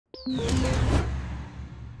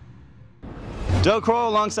Doug Kroll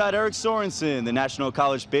alongside Eric Sorensen, the national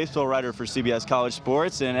college baseball writer for CBS College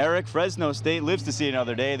Sports. And Eric, Fresno State lives to see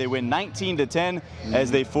another day. They win 19-10 as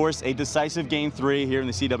they force a decisive Game 3 here in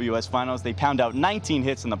the CWS Finals. They pound out 19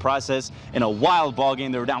 hits in the process in a wild ball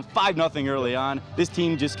game. They were down 5-0 early on. This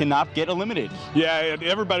team just cannot get eliminated. Yeah,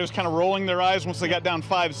 everybody was kind of rolling their eyes once they got down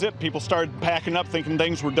 5-zip. People started packing up thinking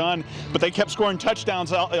things were done, but they kept scoring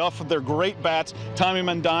touchdowns off of their great bats. Tommy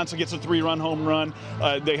Mendonça gets a 3-run home run.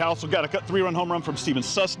 They also got a 3-run home run from Steven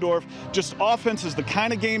Sussdorf. Just offense is the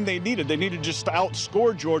kind of game they needed. They needed just to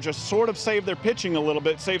outscore Georgia, sort of save their pitching a little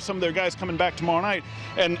bit, save some of their guys coming back tomorrow night,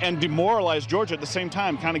 and demoralize Georgia at the same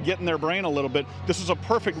time, kind of get in their brain a little bit. This was a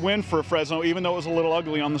perfect win for Fresno, even though it was a little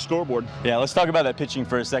ugly on the scoreboard. Yeah, let's talk about that pitching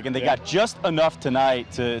for a second. They got just enough tonight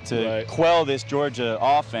to quell this Georgia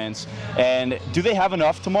offense. And do they have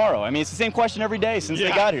enough tomorrow? I mean, it's the same question every day since they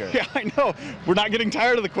got here. Yeah, I know. We're not getting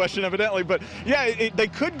tired of the question, evidently. But yeah, they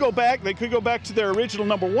could go back. They could go back to their original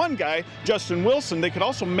 #1 guy, Justin Wilson. They could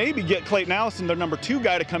also maybe get Clayton Allison, their #2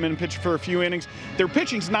 guy, to come in and pitch for a few innings. Their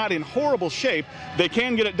pitching's not in horrible shape. They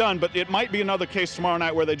can get it done, but it might be another case tomorrow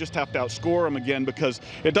night where they just have to outscore them again, because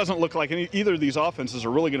it doesn't look like either of these offenses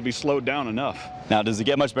are really going to be slowed down enough. Now, does it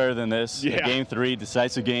get much better than this? Yeah. Game 3,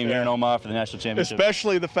 decisive game here in Omaha for the national championship.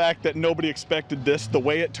 Especially the fact that nobody expected this, the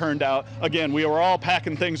way it turned out. Again, we were all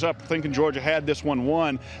packing things up thinking Georgia had this one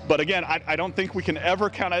won. But again, I don't think we can ever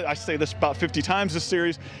count out, I say this about 50 times this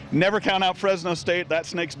series, never count out Fresno State. That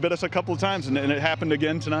snake's bit us a couple of times, and it happened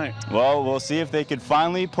again tonight. Well, we'll see if they could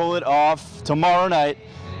finally pull it off tomorrow night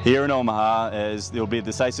here in Omaha, as there will be a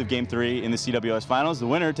decisive Game 3 in the CWS Finals. The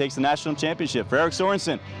winner takes the national championship. For Eric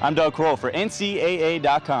Sorensen, I'm Doug Kroll for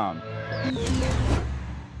NCAA.com.